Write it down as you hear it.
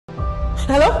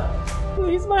Hello?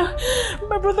 Please,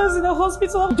 my brother's in the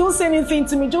hospital. Don't say anything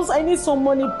to me. I need some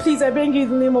money. Please, I beg you in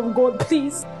the name of God,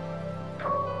 please.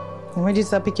 And when you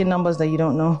start picking numbers that you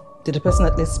don't know, did the person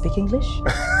at least speak English?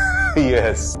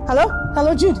 Yes. Hello?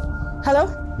 Hello, Jude? Hello?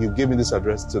 You gave me this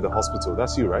address to the hospital.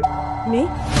 That's you, right? Me?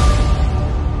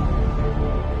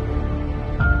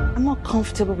 I'm not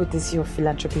comfortable with this your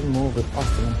philanthropy move with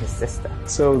Austin and his sister.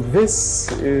 So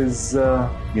this is your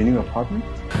new apartment?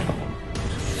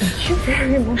 Thank you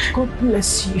very much. God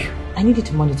bless you. I needed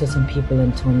to monitor some people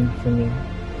and Tony for me.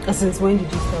 And since when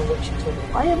did you start what you told me?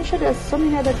 I am sure there's so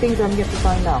many other things I'm yet to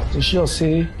find out. So she'll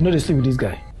say, you know they sleep with this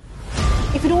guy.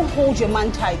 If you don't hold your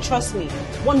man tight, trust me,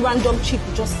 one random chick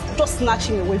will just snatch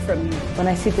him away from you. When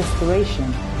I see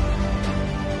desperation,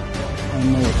 I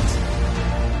know it.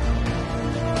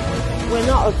 We're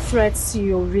not a threat to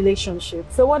your relationship.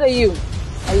 So what are you?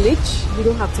 A leech? You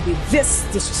don't have to be this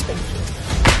disrespectful.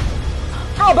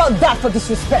 How about that for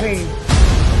disrespect?